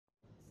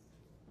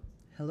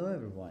Hello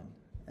everyone.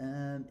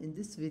 In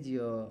this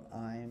video,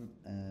 I'm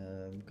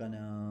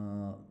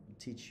gonna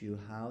teach you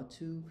how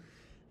to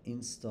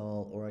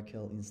install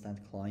Oracle Instant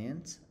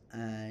Client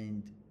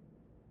and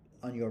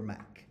on your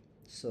Mac.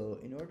 So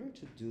in order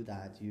to do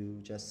that, you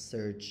just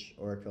search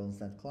Oracle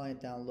Instant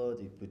Client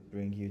download. It would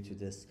bring you to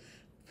this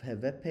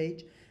web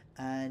page,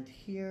 and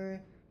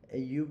here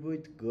you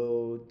would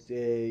go.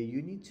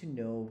 You need to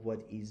know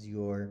what is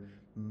your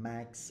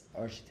Mac's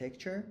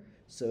architecture.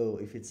 So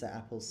if it's an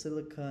Apple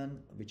Silicon,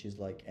 which is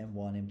like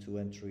M1, M2,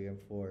 M3,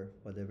 M4,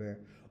 whatever,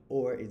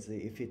 or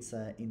if it's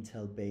an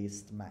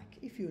Intel-based Mac.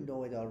 If you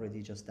know it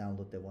already, just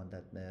download the one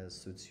that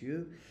suits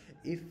you.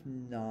 If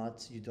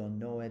not, you don't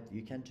know it,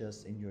 you can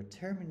just in your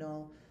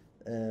terminal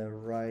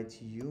write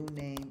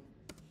uname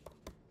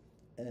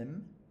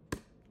m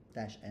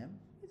dash m.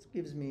 It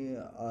gives me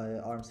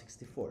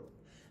ARM64.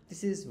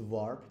 This is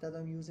warp that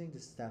I'm using.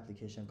 This is the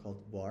application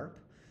called warp.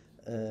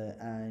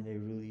 And I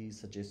really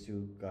suggest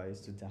you guys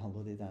to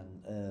download it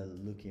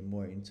and look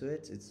more into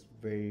it. It's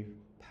very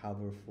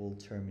powerful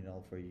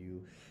terminal for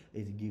you.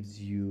 It gives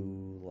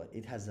you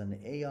it has an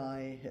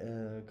AI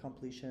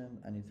completion,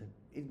 and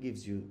it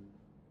gives you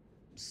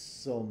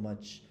so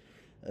much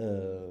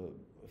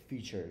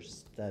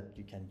features that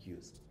you can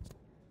use.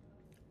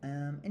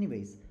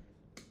 Anyways,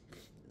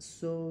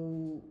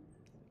 so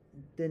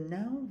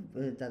now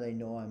that I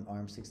know I'm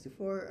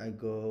ARM64, I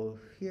go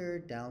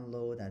here,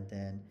 download, and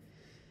then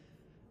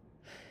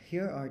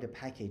here are the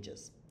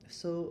packages.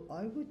 So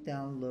I would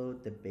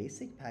download the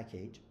basic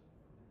package.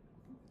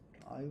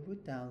 I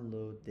would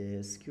download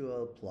the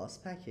SQL Plus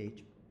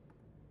package.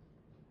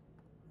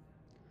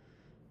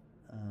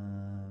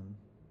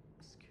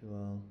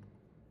 SQL,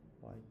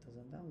 why it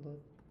doesn't download?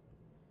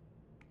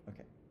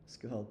 Okay,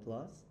 SQL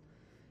Plus.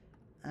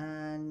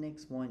 And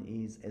next one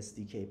is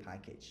SDK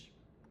Package.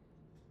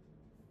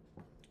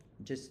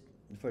 Just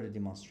for the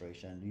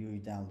demonstration, you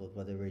download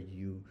whatever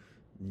you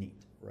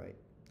need, right?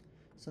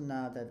 So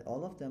now that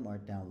all of them are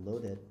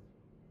downloaded,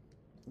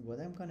 what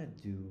I'm gonna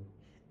do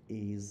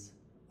is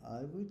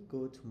I would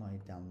go to my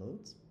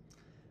downloads.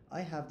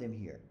 I have them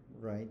here,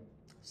 right?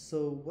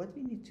 So what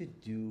we need to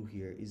do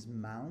here is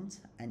mount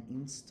and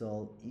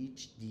install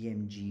each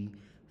DMG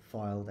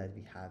file that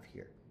we have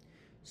here.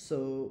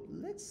 So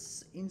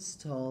let's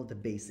install the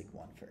basic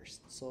one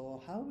first. So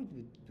how we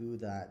would do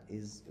that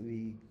is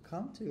we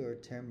come to your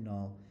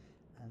terminal,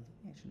 and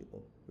let me actually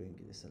bring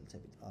this a little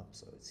bit up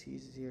so it's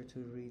easier to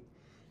read.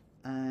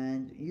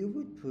 And you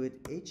would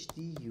put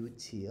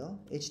util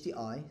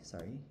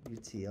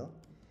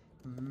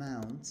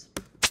mount,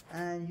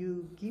 and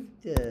you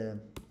give the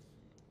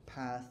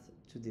path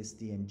to this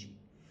DMG.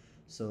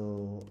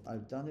 So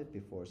I've done it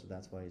before, so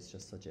that's why it's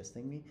just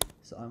suggesting me.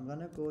 So I'm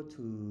gonna go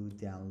to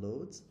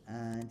downloads,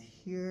 and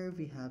here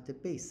we have the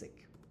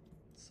basic.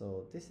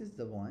 So this is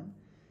the one.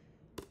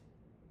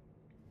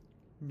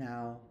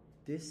 Now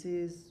this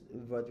is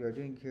what we are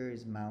doing here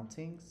is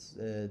mounting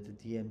the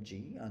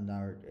DMG on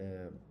our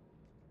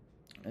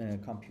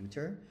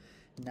computer.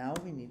 Now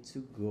we need to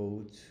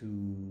go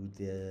to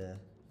the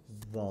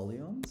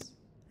volumes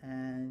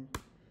and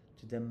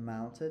to the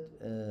mounted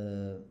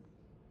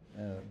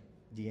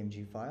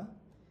DMG file.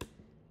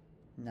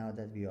 Now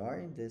that we are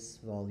in this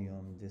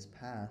volume, this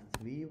path,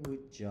 we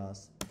would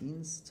just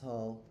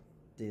install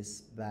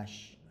this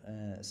bash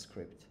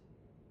script.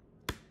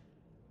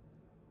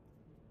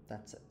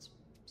 That's it.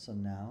 So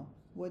now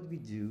what we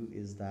do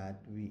is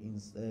that we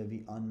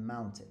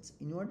unmount it.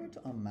 In order to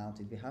unmount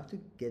it, we have to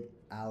get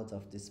out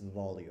of this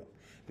volume,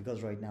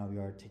 because right now we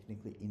are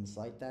technically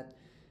inside that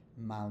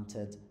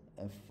mounted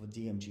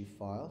DMG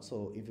file.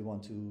 So if we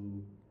want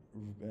to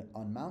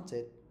unmount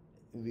it,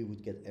 we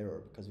would get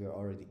error because we are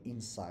already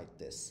inside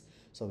this.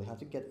 So we have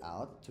to get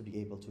out to be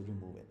able to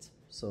remove it.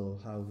 So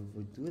how we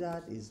would do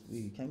that is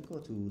we can go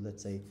to,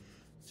 let's say,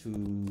 to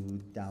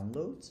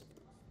downloads,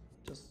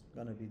 just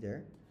gonna be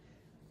there,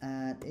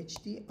 and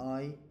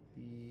HDI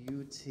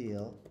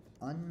util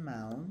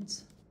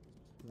unmount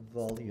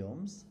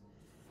volumes,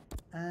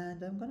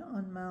 and I'm gonna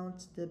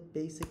unmount the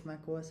basic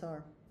macOS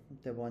R,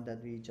 the one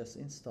that we just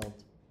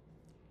installed.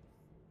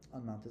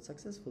 Unmounted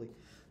successfully.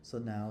 So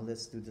now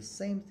let's do the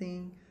same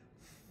thing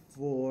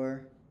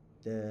for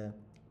the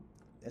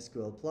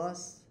SQL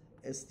Plus,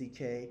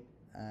 SDK,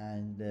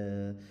 and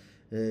the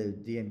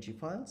DMG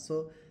file.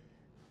 So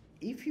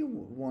if you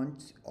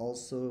want,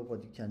 also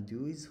what you can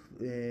do is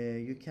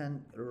you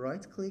can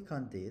right click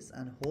on this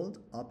and hold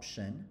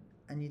option,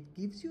 and it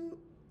gives you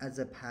as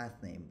a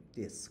path name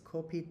this,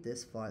 copy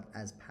this file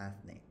as path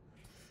name.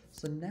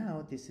 So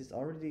now this is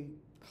already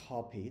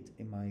copied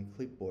in my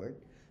clipboard.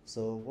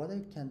 So what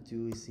I can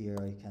do is here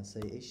I can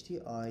say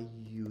HDI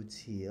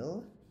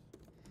util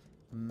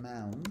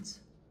mount.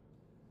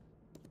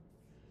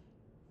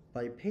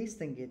 By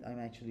pasting it, I'm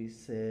actually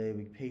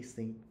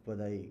pasting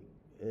what I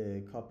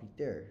copied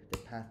there, the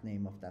path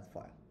name of that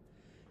file.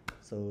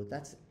 So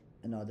that's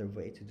another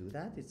way to do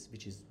that,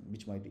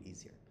 which might be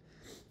easier.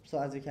 So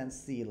as you can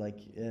see,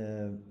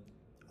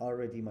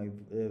 already my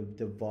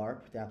the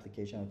warp, the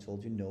application I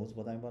told you, knows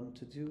what I want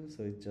to do.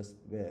 So it just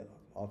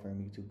offer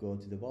me to go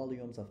to the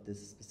volumes of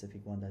this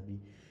specific one that we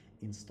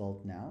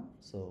installed now.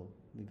 So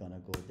we're gonna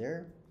go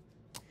there,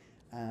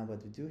 and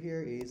what we do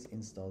here is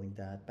installing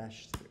that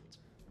bash script.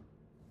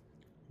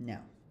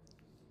 Now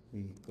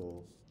we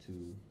go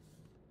to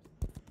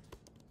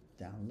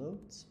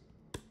downloads,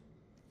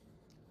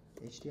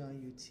 HDI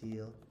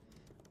util,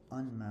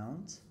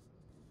 unmount,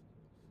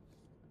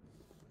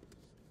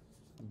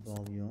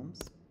 volumes,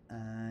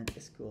 and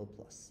SQL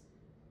Plus.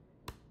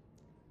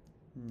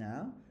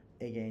 Now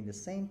again the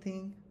same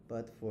thing,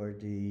 but for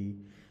the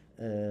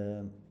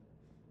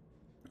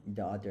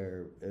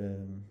other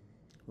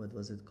what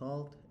was it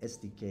called,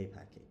 SDK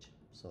package.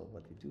 So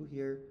what we do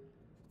here,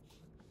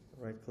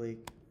 right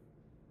click,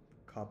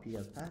 copy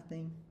as path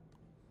name,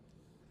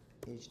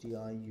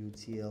 HDI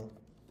util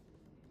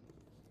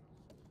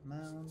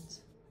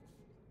mount.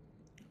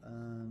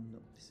 No,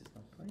 this is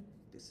not right,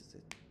 this is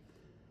it.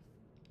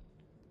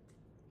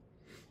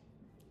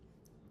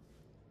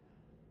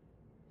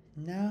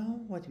 Now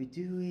what we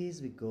do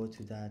is we go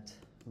to that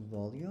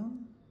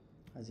volume.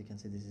 As you can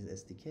see, this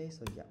is SDK,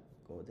 so yeah,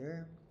 go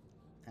there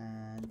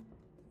and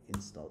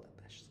install the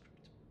bash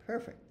script.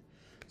 Perfect.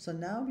 So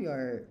now we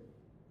are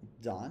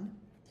done.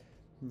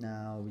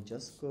 Now we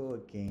just go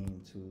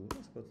again to,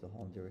 let's go to the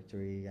home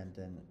directory and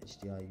then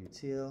HDI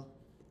util,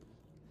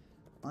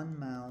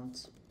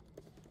 unmount,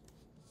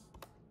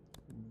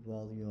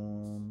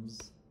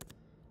 volumes,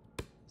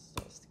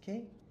 install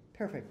SDK.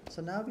 Perfect.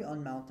 So now we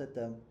unmounted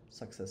them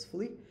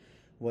successfully.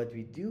 What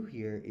we do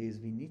here is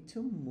we need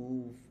to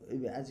move,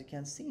 as you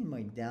can see in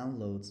my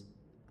downloads,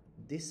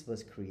 this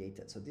was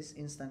created. So this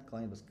instant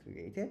client was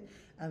created,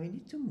 and we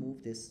need to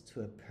move this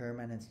to a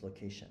permanent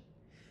location.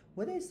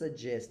 What I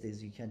suggest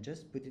is you can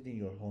just put it in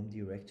your home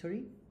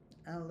directory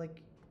and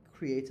like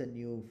create a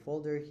new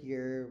folder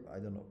here. I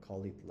don't know,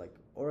 call it like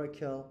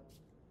Oracle.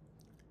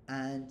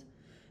 And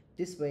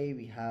this way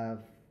we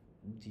have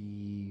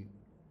the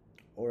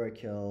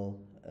Oracle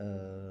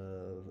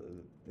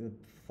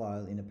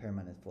file in a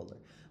permanent folder.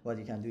 What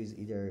you can do is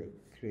either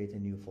create a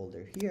new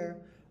folder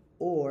here,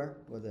 or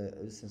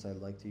since I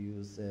like to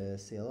use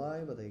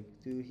CLI, what I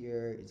do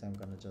here is I'm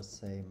gonna just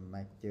say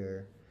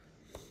macdir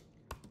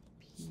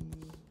p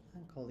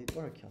and call it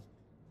Oracle.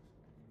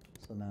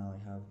 So now I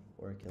have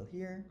Oracle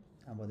here,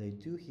 and what I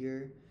do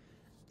here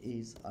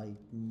is I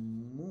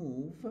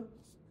move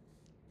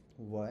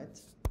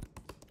what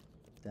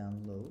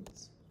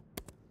downloads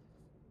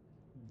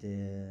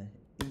the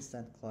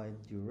instant client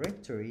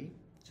directory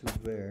to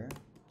where?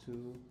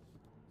 To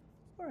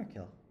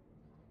Oracle.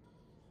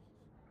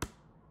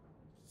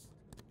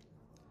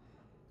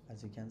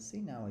 As you can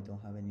see now, I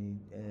don't have any,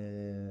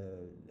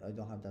 I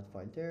don't have that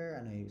file there,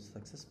 and I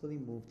successfully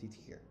moved it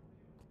here.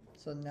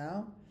 So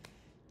now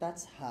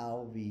that's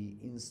how we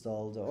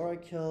install the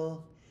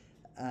Oracle,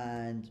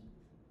 and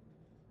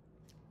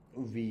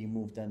we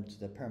move them to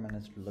the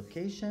permanent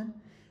location.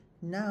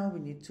 Now we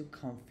need to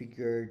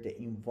configure the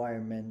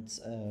environment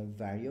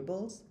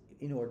variables.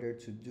 In order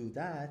to do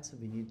that,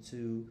 we need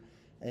to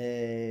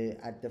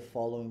add the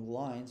following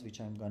lines, which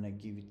I'm gonna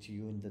give it to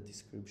you in the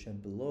description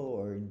below,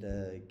 or in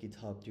the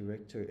GitHub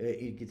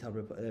GitHub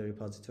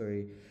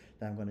repository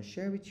that I'm gonna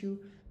share with you.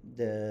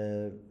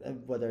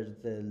 What are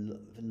the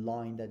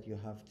line that you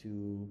have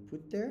to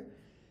put there.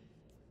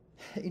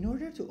 In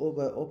order to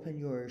open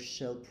your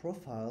shell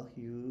profile,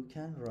 you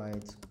can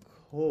write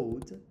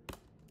code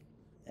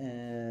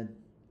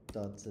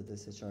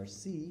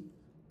 .zshrc,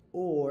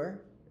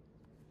 or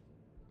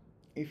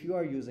if you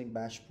are using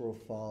bash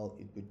profile,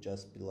 it would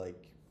just be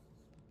like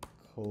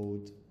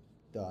code.bash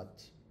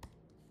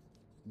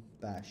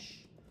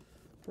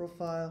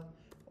profile,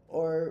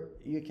 or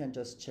you can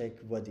just check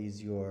where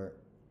is your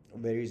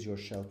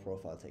shell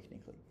profile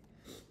technically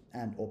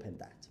and open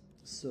that.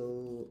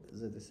 So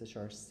the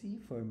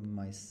zshrc for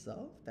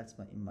myself, that's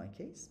in my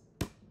case.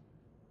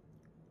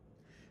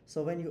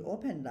 So when you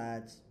open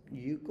that,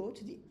 you go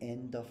to the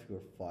end of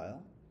your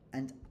file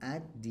and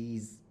add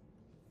these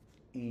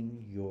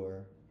in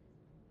your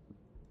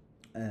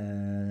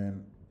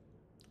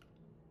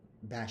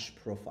bash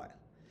profile.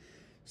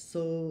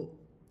 So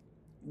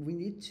we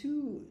need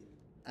to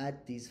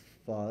add these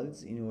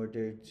files in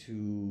order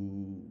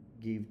to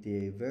give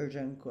the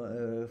version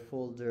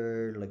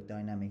folder, like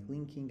dynamic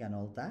linking and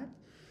all that.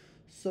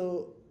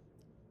 So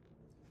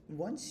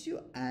once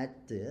you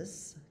add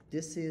this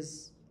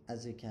is,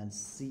 as you can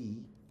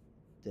see,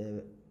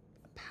 the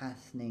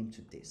path name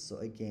to this. So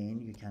again,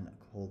 you can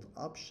hold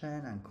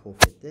option and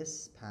copy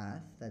this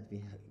path that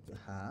we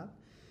have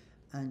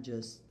and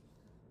just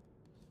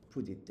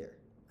put it there.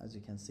 As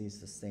you can see, it's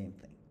the same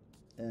thing.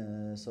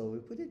 So we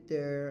put it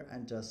there,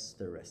 and just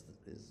the rest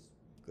is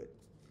good.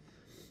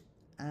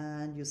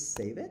 And you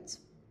save it.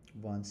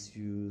 Once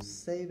you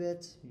save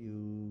it,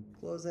 you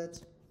close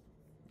it,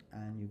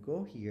 and you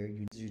go here.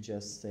 You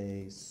just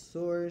say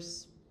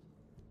source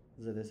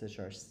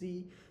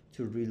zshrc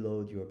to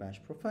reload your bash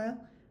profile,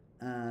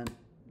 and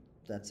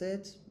that's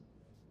it.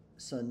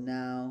 So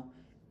now,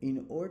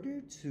 in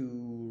order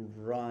to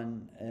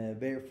run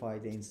verify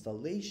the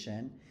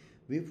installation,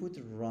 we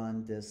would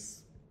run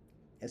this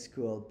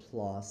SQL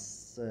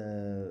Plus,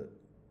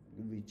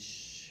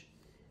 which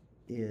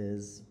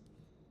is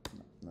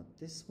not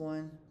this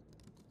one.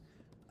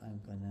 I'm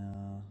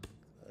gonna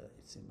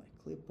it's in my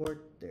clipboard.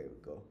 There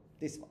we go,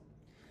 this one.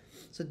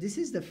 So this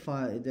is the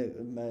file,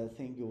 the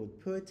thing you would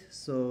put.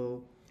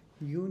 So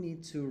you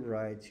need to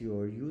write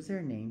your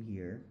username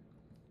here,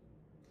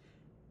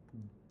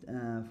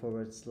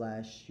 forward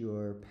slash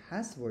your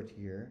password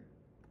here,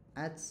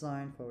 @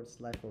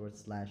 forward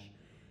slash.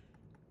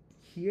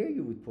 Here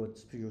you would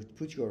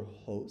put your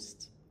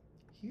host.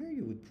 Here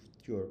you would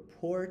put your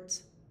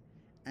port,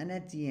 and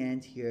at the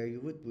end here you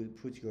would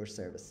put your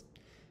service.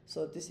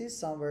 So this is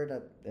somewhere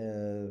that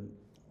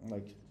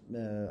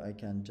I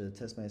can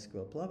test my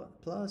SQL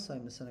Plus.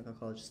 I'm a Seneca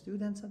College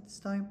student at this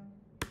time.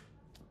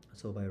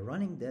 So by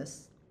running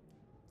this,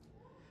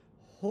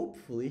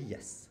 hopefully,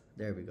 yes,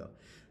 there we go.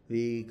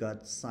 We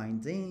got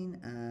signed in,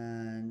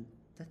 and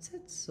that's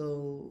it.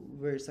 So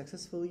very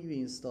successfully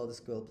we installed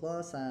SQL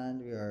Plus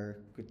and we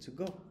are good to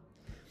go.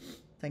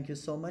 Thank you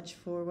so much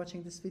for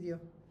watching this video.